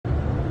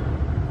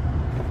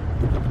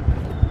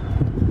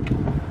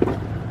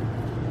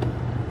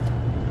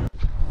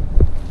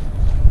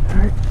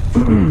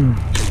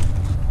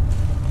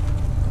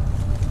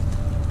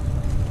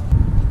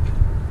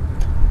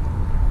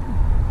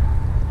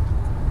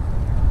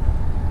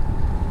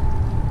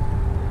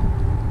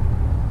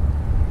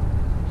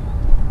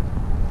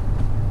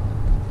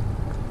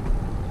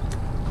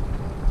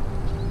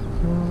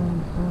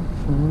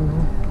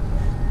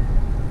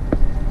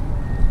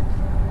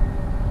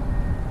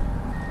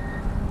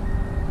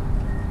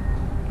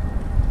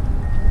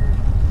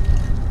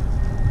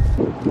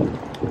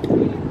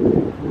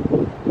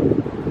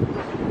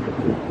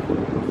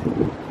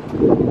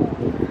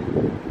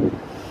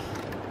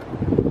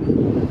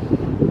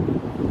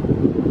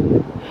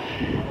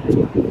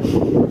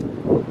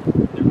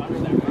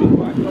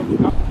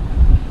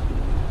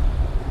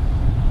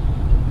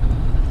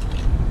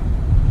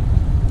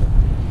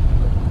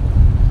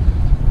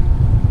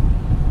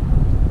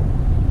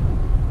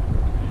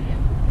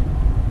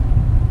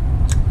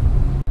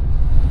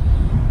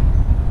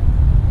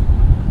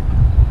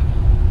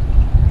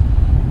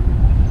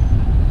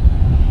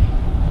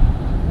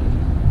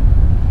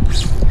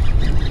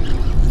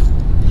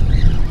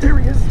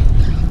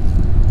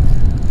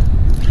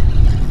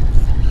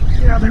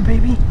there,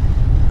 baby.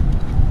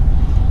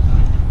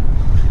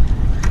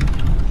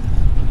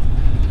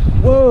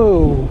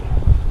 Whoa.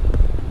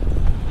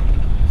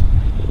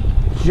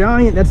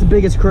 Giant, that's the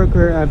biggest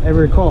croaker I've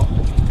ever caught.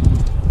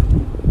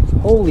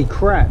 Holy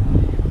crap.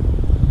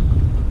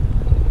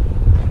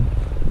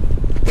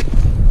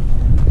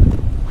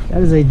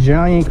 That is a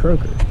giant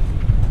croaker.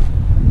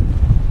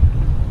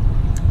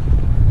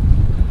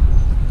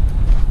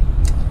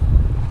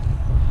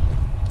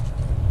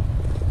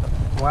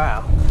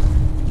 Wow.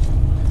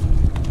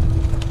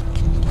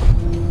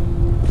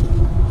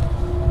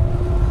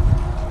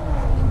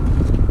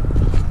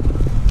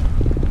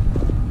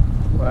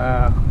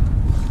 Wow.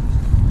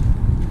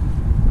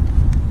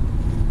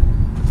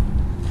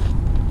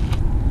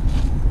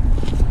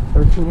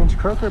 Inch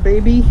croaker,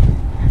 baby.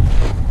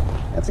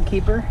 That's a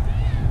keeper.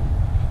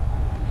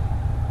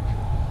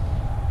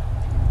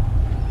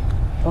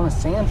 On a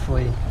sand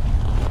flea.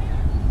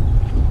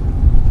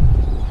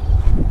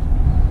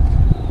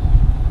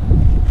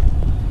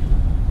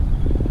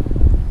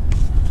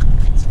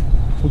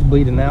 He's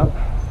bleeding out.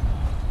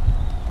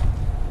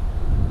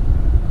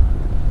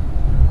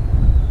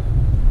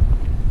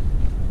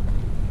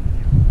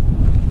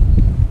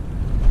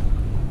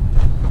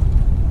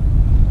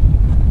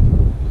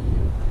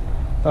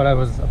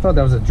 I thought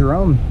that was a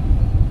drum.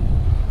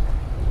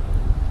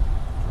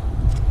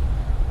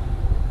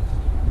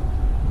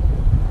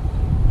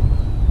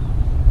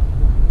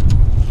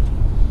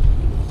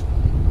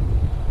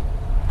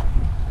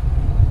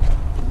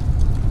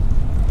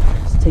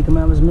 Let's take him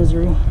out of his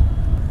misery.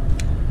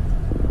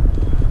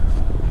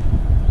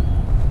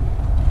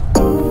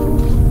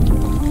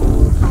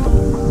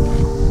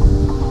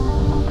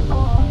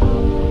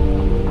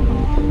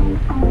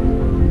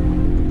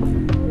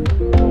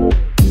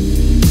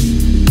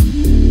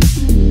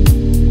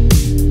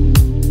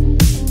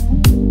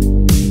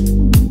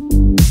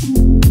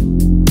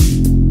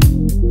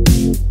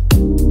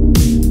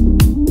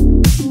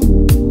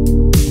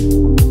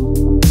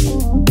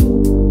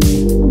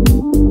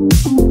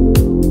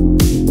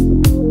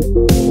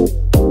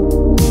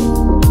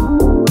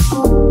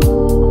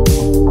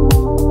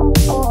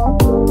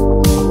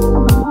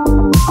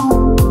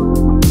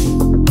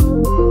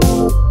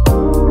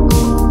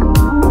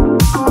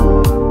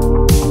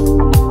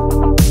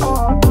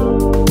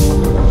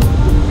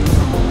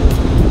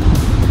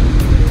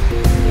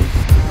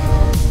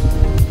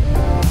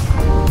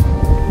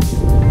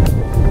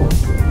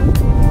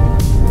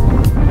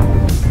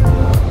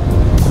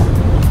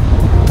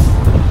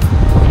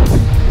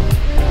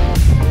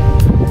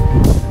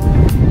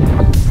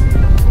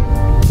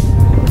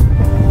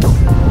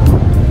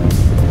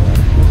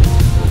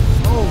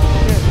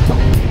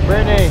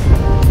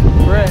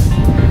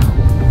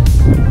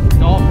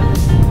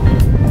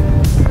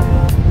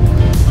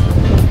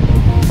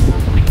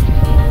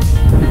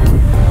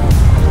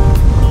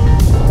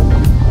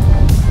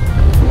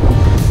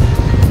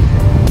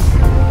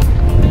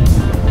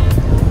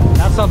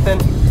 Something.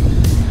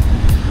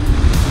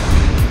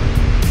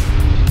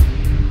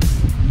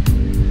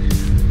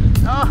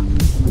 Ah,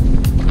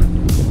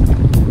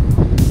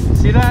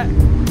 see that?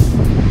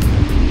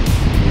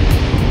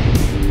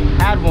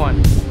 Had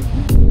one.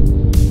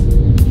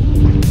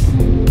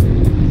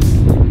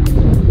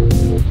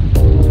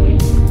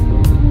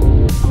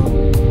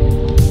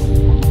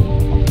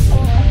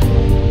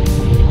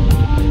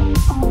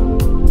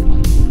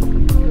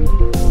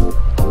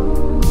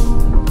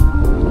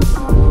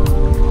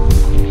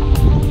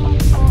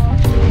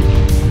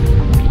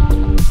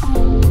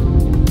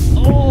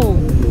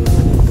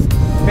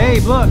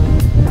 Look.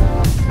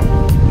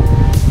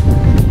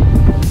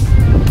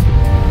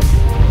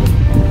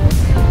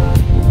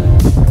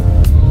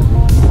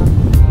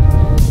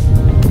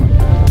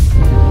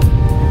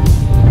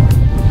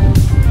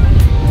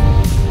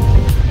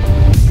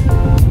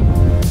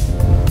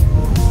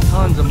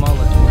 Tons of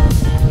mullet.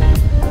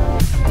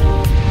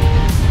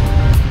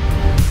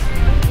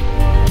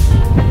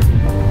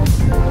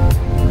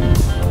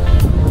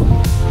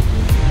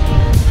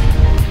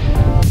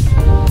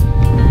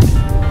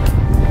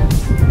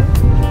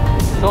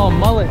 It's all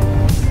mullet.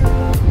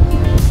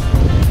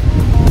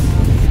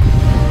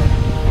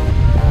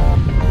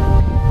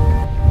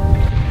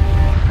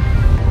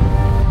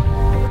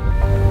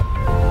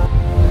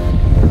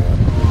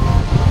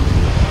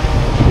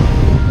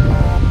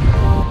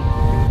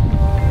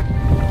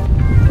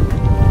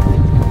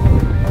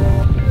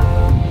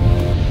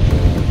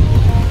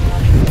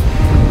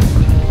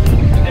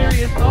 There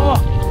he is. Oh!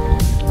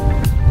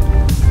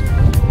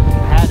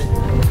 Had it.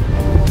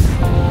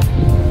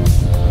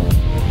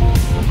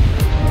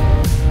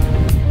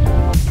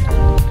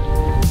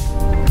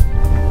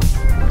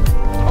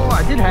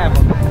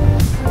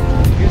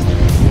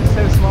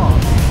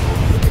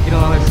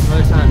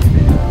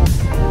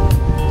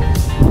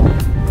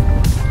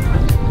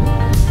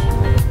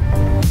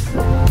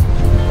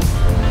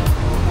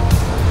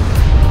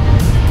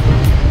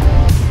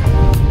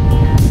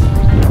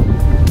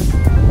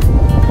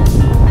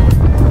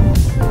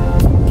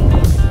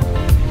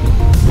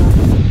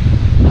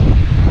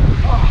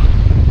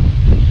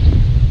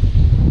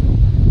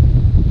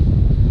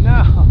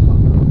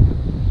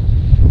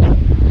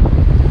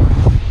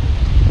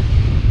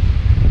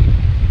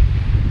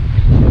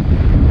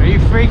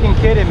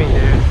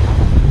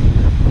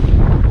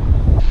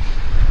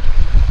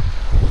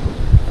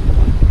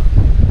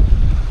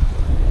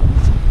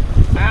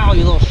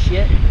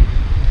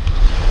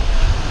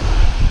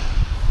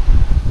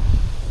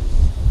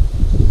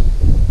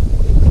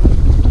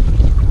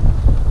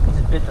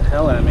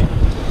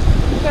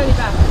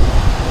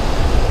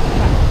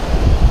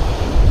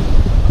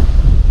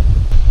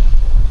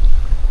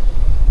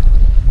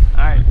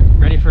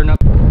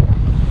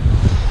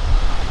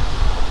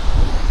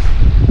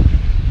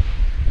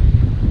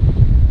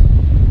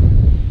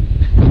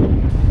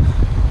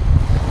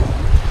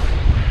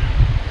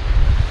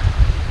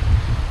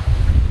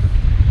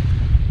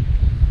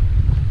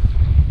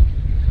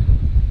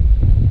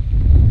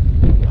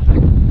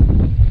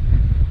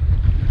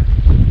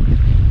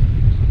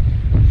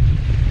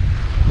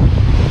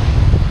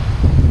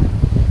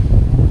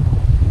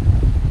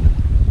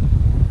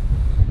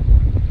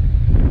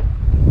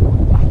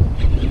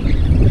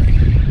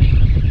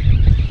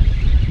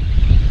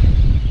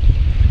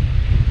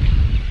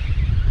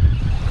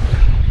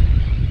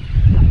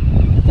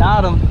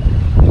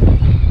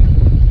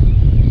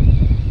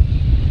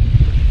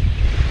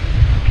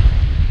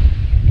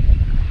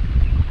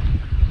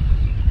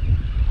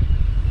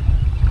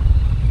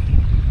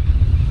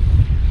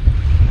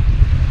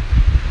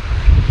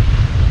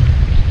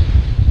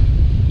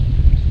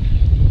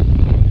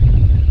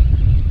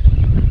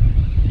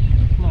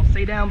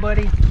 Lay down,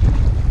 buddy.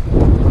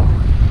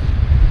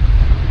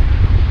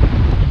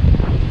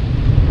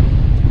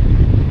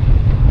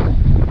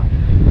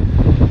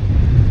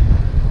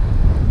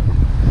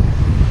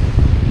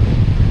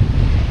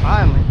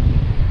 Finally.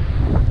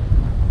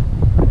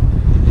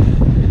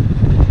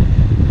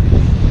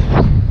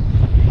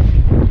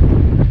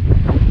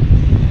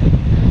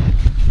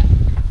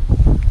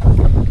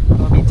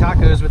 Gonna be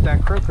tacos with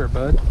that croaker,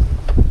 bud.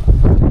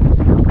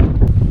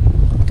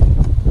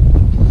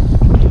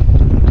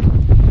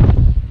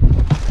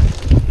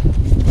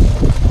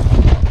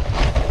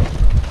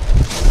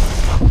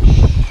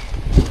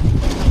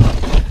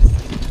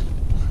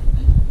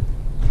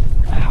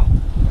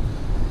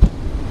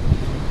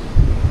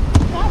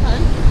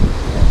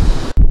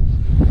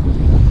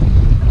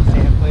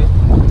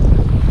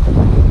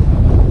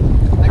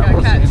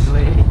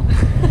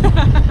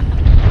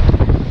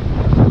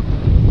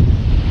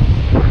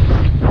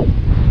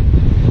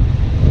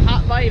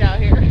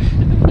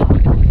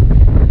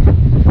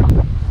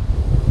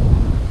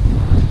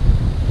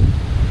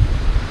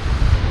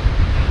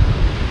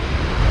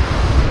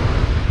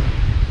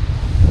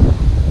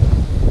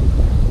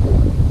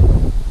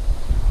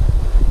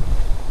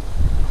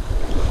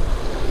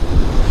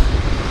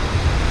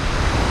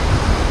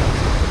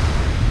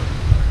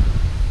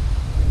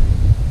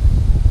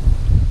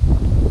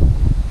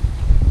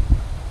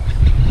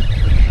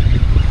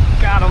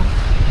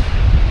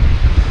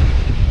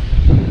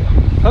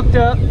 Hooked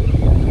up.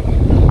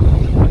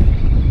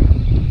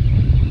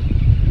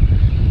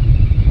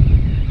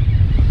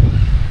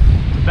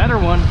 Better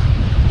one.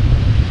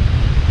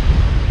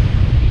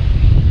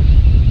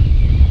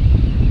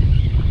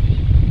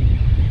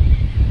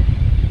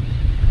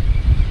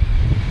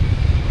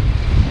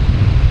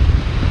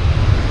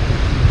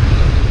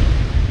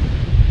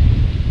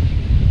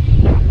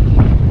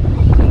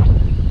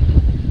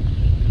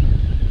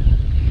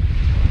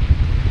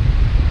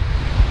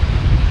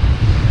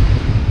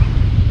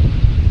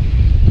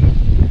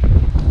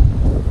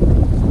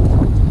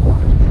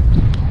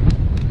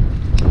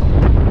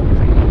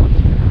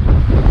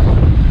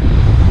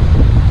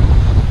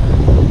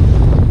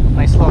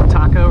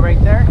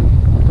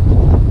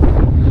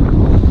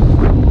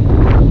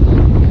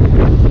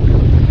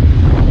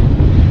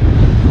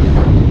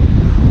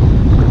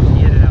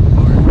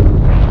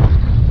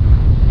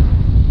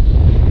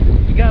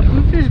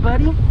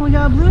 Buddy, we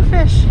got a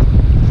bluefish.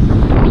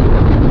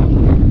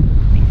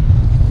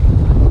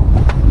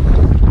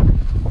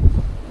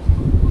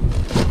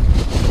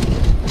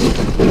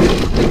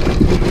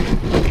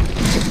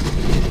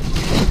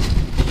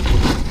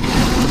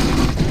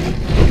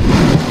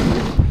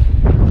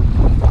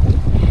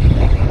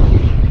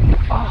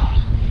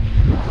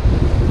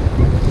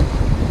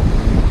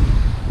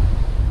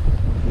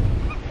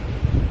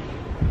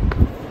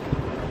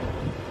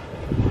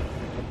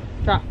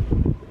 Drop.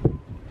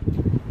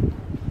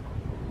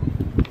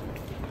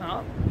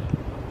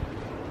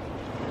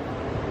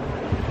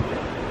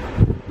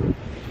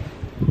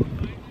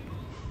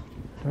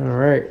 All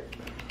right.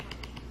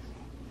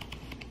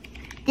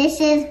 This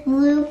is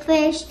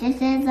bluefish.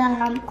 This is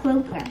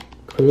croaker.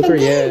 Croaker,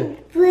 yeah.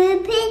 Blue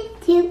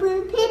pit, 2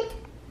 blue pit,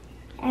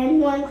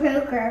 and 1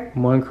 croaker.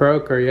 1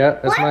 croaker, yeah.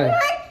 That's Why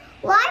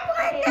one?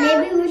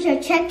 Maybe we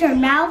should check their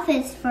mouth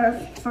is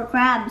for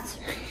crabs.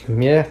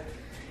 Yeah.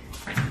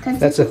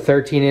 That's a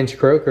 13-inch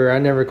croaker. I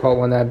never caught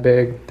one that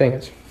big. Thing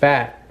is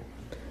fat.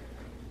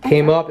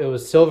 Came up, it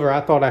was silver.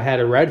 I thought I had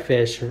a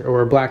redfish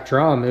or a black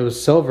drum. It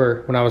was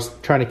silver when I was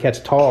trying to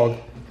catch tog.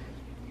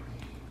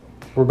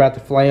 We're about to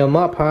flay them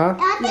up, huh?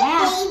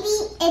 Yeah.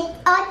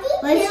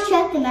 Let's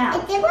check them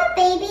out. Is it one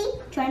baby?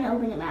 Trying to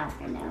open them out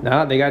right now.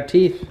 No, they got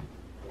teeth.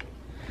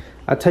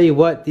 I'll tell you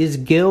what, these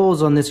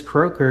gills on this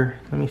croaker,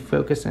 let me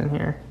focus in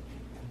here.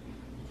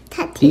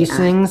 These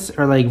things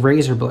are like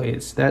razor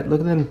blades. Look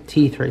at them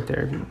teeth right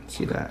there, if you can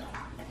see that.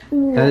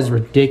 Whoa. That is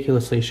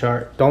ridiculously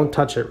sharp. Don't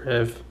touch it,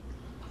 Riv.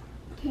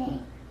 Okay.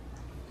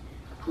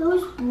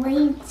 Those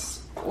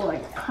blades or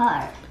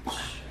cut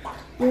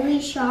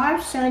really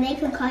sharp so they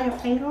can cut your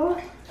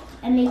finger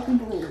and make you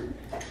bleed.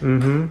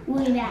 Mm-hmm.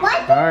 Really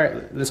bad.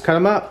 Alright, let's cut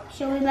them up.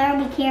 So we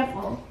better be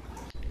careful.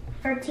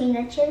 13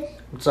 inches.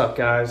 What's up,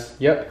 guys?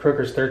 Yep, the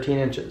croaker's 13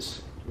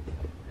 inches.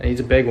 And he's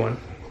a big one.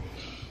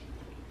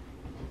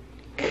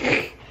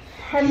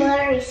 I'm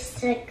very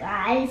sick,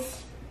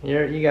 guys. You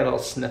got a little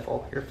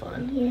sniffle. You're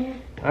fine. Yeah.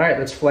 Alright,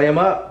 let's flay them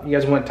up. You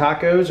guys want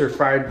tacos or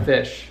fried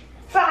fish?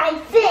 Fried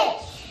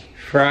fish.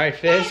 Fried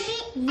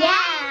fish? Yeah.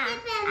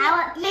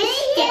 I want fish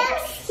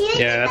sticks.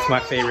 Yeah, that's my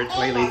favorite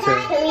lately too.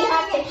 Can we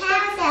have fish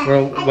sticks?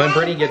 Well, when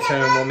Brittany gets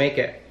home, we'll make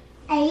it.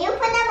 And you put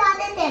them on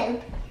the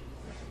dope.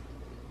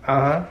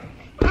 Uh-huh.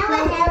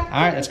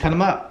 Alright, let's cut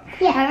them up.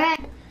 Yeah,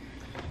 alright.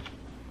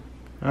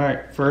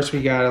 Alright, first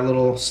we got a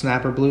little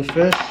snapper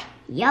bluefish.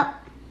 Yep.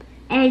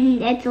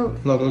 And it's a...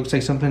 Look, it looks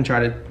like something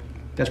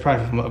that's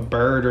probably from a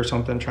bird or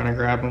something trying to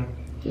grab him.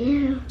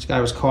 Yeah. This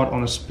guy was caught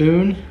on a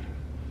spoon.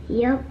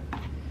 Yep.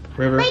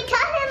 River. Wait,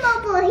 cut him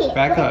over here.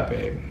 Back up,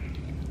 babe.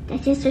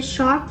 That's just a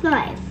sharp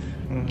knife.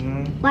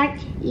 Mm-hmm. Like,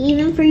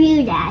 even for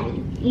you,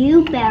 Daddy.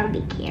 You better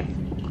be careful.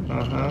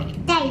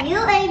 Dad, you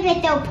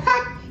even don't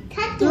touch.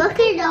 Look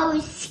at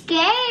those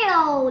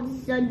scales,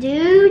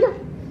 dude.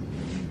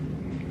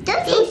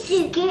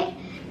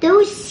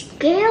 Those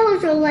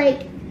scales are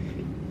like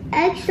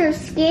extra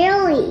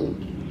scaly.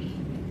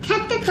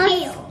 Cut the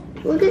tail.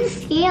 Look at the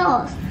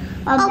scales.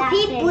 Oh,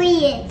 keep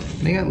breathing.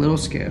 They got little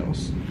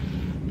scales.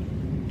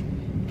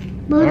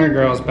 Alright,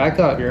 girls, back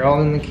up. You're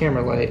all in the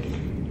camera light.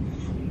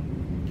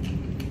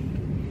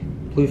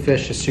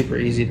 Bluefish is super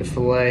easy to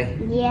fillet.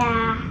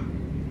 Yeah.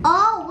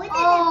 Oh, what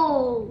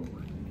is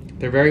it?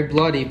 They're very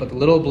bloody, but the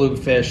little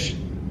bluefish,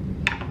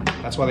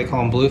 that's why they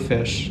call them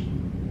bluefish.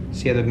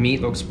 See how the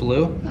meat looks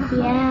blue?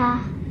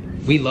 Yeah.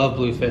 We love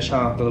bluefish,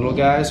 huh? The little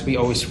guys, we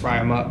always fry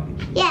them up.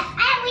 Yeah,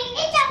 and we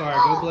need to Sorry,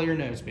 go blow your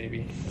nose,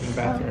 baby. In the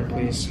bathroom,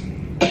 please.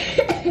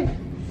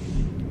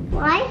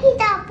 Why he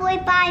not boy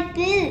by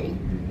food?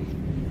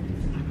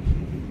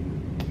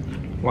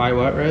 Why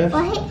what, Rev?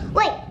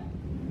 Well,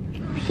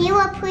 he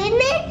was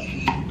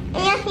pregnant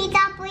and he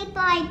got boy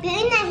by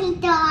food and he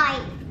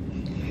died.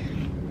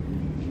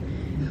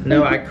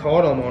 No, I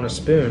caught them on a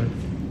spoon.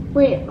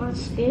 Wait, on a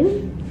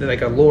spoon? They're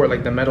like a lure,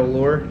 like the metal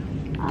lure.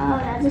 Oh,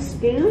 that's a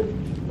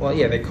spoon? Well,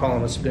 yeah, they call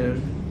them a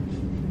spoon.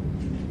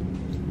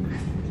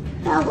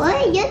 Oh, what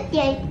are you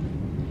think?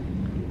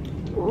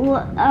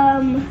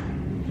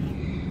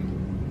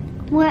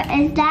 What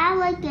is that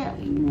like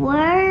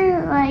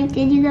where like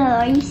did you go?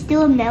 Are you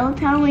still in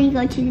Middletown when you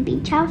go to the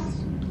beach house?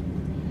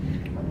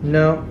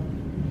 No.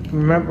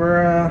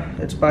 Remember,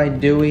 it's by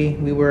Dewey.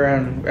 We were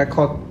on, I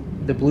caught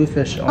the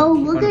bluefish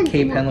on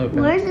Cape Penn.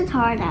 Where's the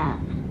tar at?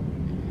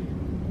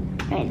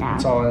 Right now.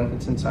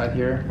 It's inside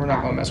here. We're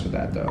not gonna mess with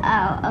that though.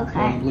 Oh, okay.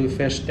 One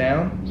bluefish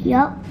down.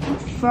 Yep.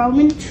 Throw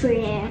in the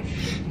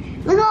trash.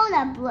 Look at all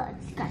that blood.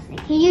 Disgusting.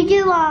 Can you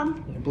do Yeah,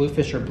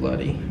 bluefish are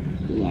bloody.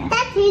 Yeah.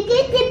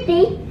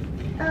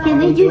 Can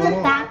we do the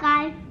fat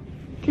guy?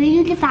 Can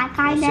we do the fat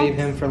guy next? Save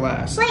him for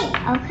last.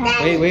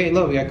 Okay. Wait,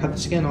 look, we gotta cut the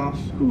skin off.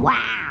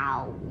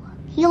 Wow.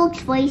 He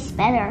looks way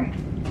better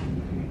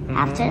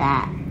after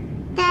that.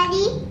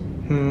 Daddy?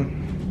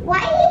 Why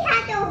he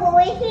had a hole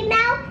in his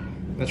mouth?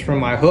 That's from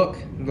my hook.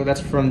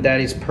 That's from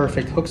Daddy's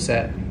perfect hook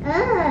set.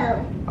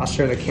 Oh. I'll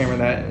show the camera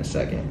that in a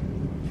second.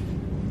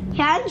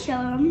 Can I show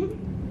him?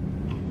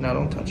 No,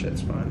 don't touch it.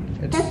 It's fine.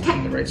 It's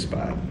in the right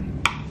spot.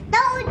 No,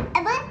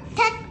 I'm gonna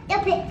touch the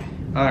pit.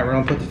 All right, we're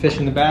gonna put the fish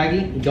in the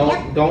baggie.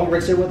 Don't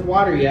rinse it with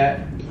water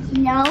yet.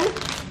 No.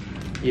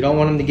 You don't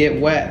want them to get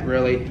wet,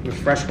 really, with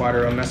fresh water.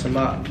 It'll mess them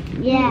up.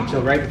 Yeah.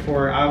 Until right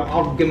before,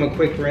 I'll give them a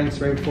quick rinse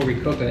right before we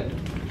cook it.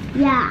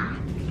 Yeah.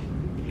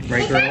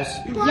 Right, girls?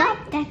 Yep,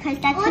 because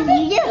that's what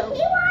you do.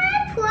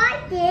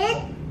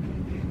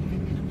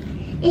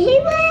 If he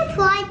wanna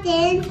plug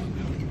in,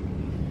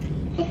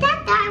 if that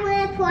guy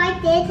wanna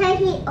plug in, so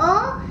he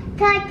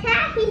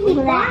his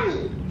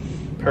body.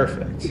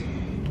 Perfect.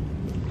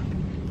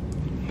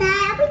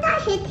 Dad, we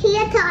got his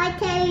here so I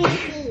can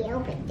see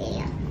over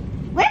there.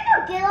 We're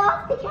gonna get off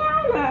the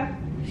counter.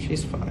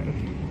 She's fine.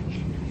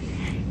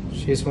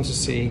 She just wants to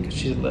see, because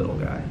she's a little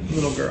guy.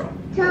 Little girl.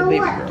 So little baby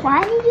what? girl.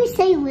 Why did you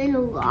say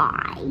little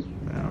guy?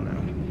 I don't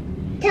know.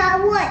 So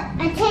what?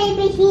 A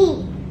table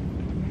heat.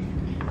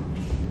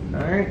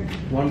 Alright,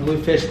 one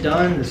bluefish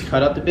done. Let's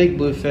cut up the big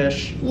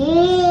bluefish.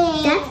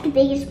 Yeah. That's the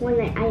biggest one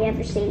that I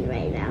ever seen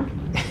right now.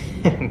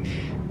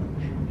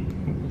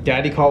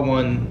 Daddy caught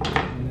one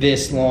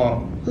this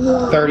long.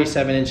 Whoa.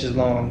 37 inches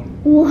long.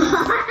 What?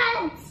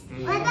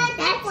 What about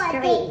that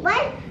one?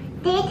 What?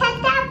 Did you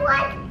catch that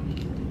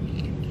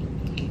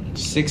one?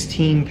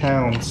 16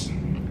 pounds.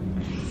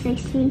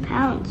 16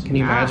 pounds. Can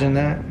you imagine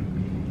that?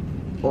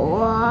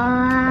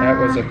 Wow. That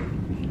was a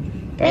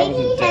day.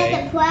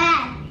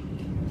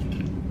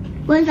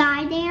 Was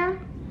I there?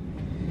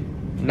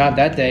 Not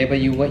that day, but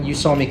you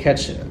saw me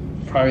catch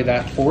probably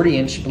that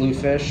 40-inch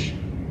bluefish.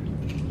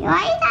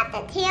 Why you got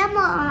the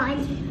camera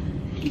on?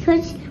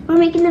 Because we're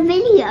making a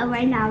video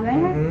right now,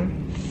 right?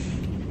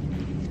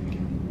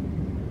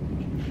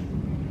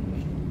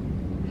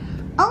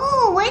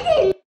 Oh, what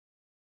is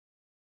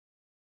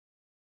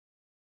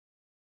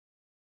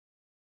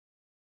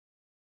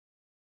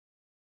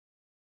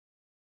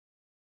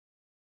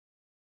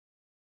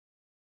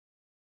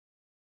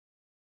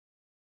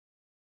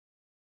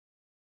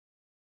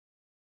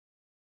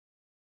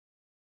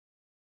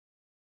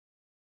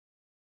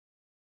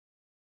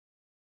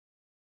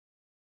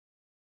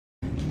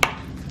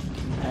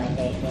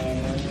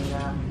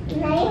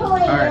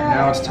Alright,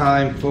 now it's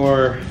time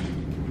for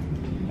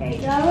There you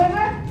go,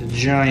 River. the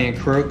giant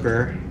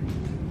croaker.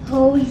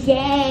 Oh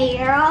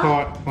yeah.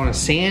 Caught on a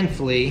sand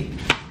flea.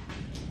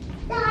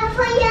 No, I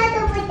put yours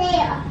over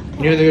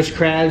there. You know those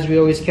crabs we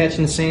always catch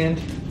in the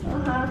sand?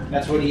 Uh-huh.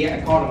 That's what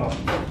I caught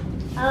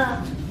him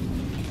on.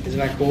 Isn't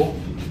that cool?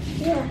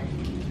 Yeah.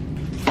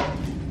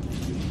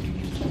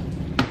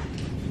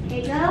 There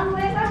you go,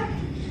 River.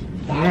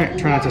 Alright,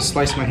 try not to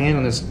slice my hand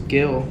on this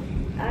gill.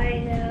 I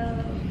know.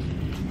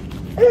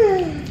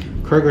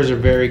 Croakers are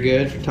very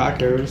good for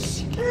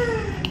tacos.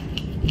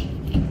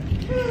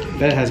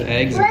 Bet it has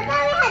eggs in What it.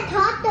 about we had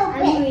taco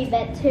bits? I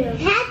bet too.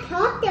 Had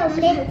taco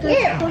bits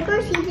too.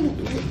 Croakers even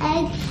eat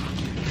eggs.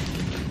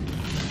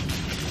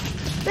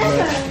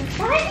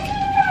 Why did you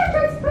not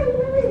just put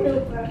your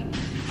maneuver?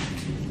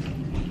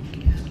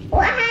 Oh, I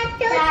have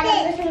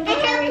toasted. I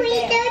have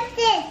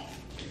pre-toasted.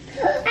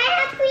 I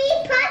have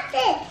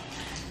pre-potted.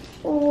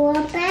 4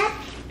 back,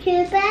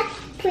 2 back,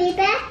 3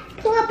 back,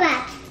 4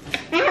 back.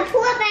 I have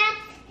 4 back.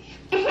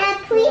 I have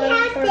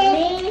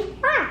pre-potted.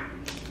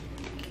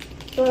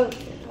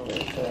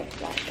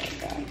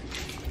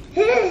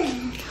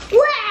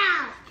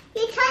 Wow!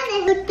 You kind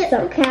of looked at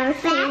back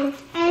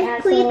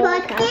and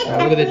pre-potted.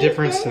 Look at the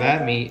difference to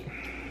that meat.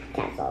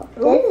 Castle.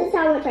 This is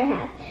how much I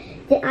have.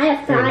 I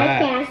have 5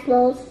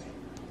 castles.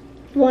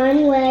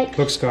 1 leg.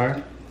 Look,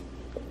 Scar.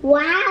 Wow,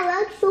 that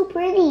looks so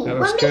pretty. That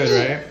looks good,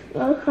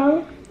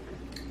 right?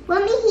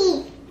 Let me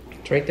eat.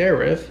 It's right there,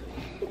 Riff.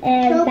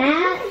 And so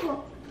back.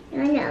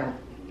 I know.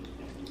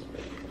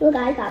 Look,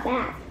 I got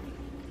back.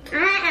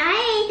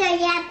 I ain't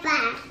got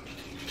back.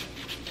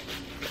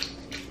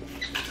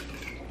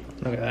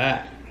 Look at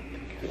that.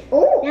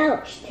 Oh, that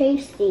looks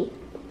tasty.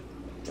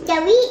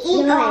 Can we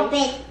eat all of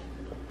it?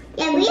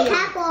 Yeah, we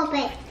have all of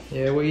it.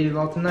 Yeah, we'll eat it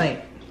all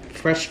tonight.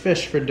 Fresh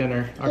fish for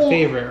dinner. Our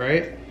favorite,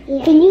 right?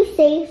 Yeah. Can you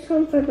save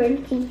some for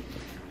Bertie?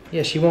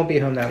 Yeah, she won't be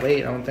home that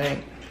late, I don't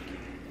think.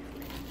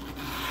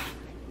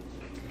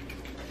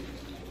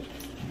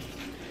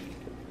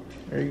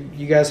 Or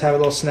you guys have a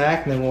little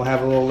snack, and then we'll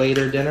have a little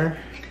later dinner.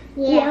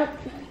 Yeah.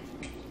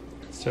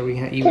 So we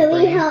can eat.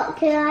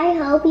 Can I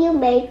help you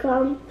make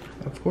them?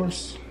 Of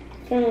course.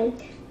 Can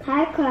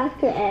I crack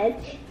the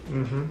edge?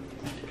 Mm-hmm.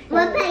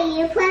 What about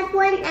you prep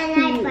one and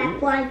I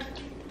prep one?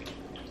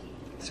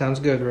 Sounds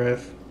good,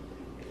 Riff.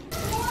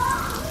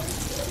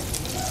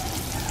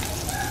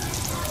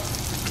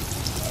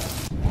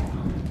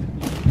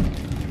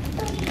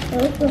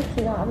 Those are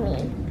Tsunami.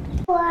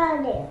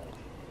 Wow.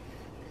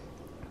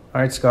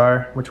 Alright,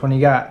 Scar, which one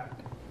you got?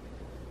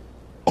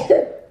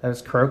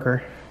 That's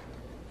Croaker.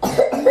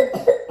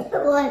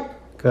 Good.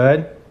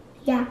 Good?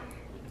 Yeah.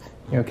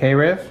 You okay,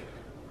 Riff?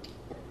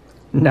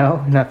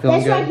 No, not feeling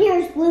This good. one here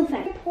is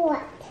bluefish.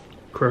 What?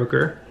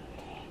 Croaker.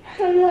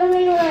 I'm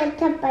really want to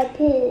touch my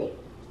pig.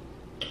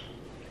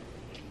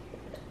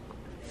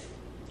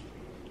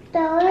 So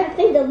I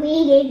think that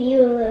we gave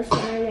you a little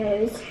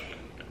signers.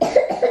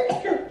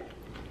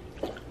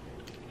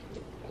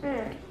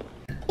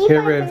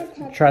 Here,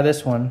 Riv, try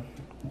this one.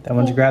 That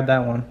one's grab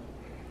that one.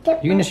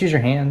 You can just use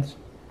your hands.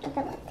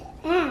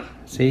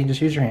 See,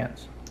 just use your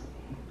hands.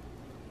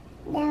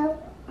 No.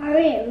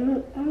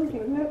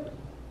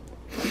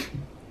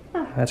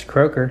 That's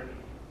Croaker.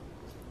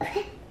 I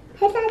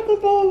thought they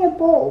did in a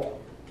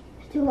bowl.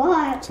 It's a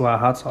lot. It's a lot of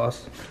hot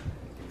sauce.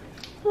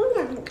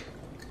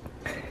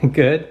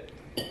 Good.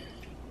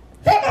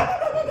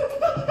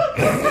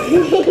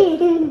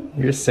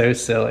 You're so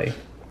silly.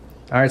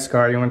 All right,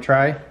 Scar, you want to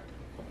try?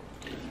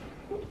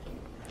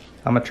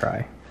 I'm gonna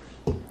try.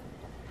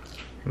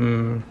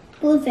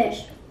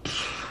 Bluefish.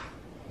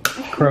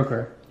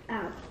 Croaker.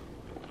 Oh.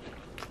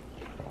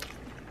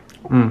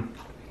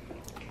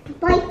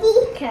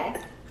 Bitey. Okay.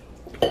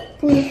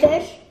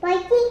 Bluefish.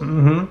 Bitey.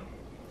 Mm-hmm.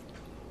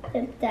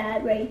 Put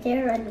that right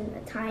there and then the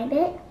tie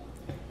bit.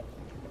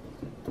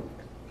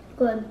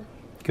 Good.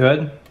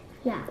 Good?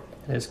 Yeah.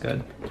 It is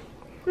good.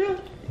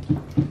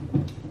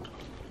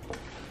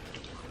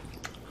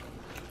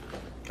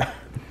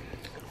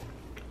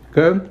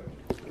 Good?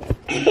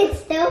 It's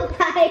still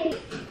fine.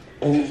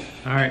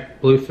 Alright,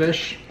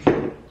 bluefish.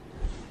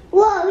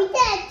 Whoa, we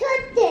didn't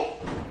touch it.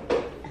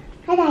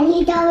 I thought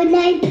you throw a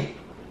knife.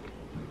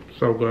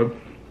 So good.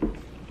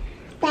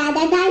 Dad,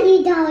 I thought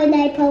you throw a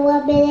knife for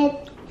 1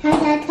 minute. How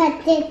did I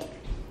touch it?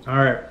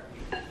 Alright.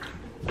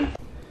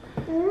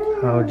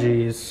 Oh,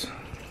 jeez.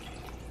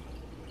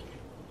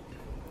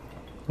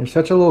 You're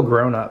such a little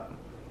grown-up.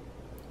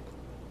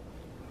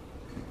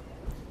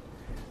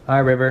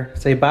 Alright, River.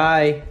 Say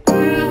bye.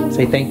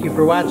 Say thank you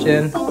for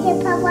watching. Thank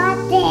you for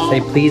watching.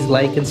 Say please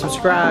like and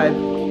subscribe.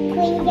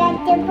 Please get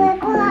to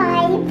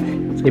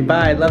subscribe. Say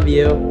bye, I love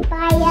you.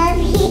 Bye, love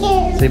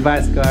you. Say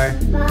bye, Scar.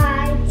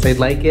 Bye. Say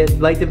like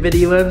the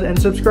video and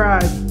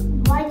subscribe.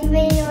 Like the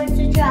video and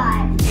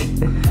subscribe.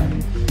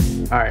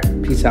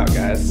 Alright, peace out,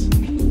 guys.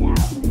 Peace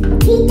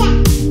out. Peace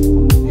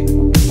out.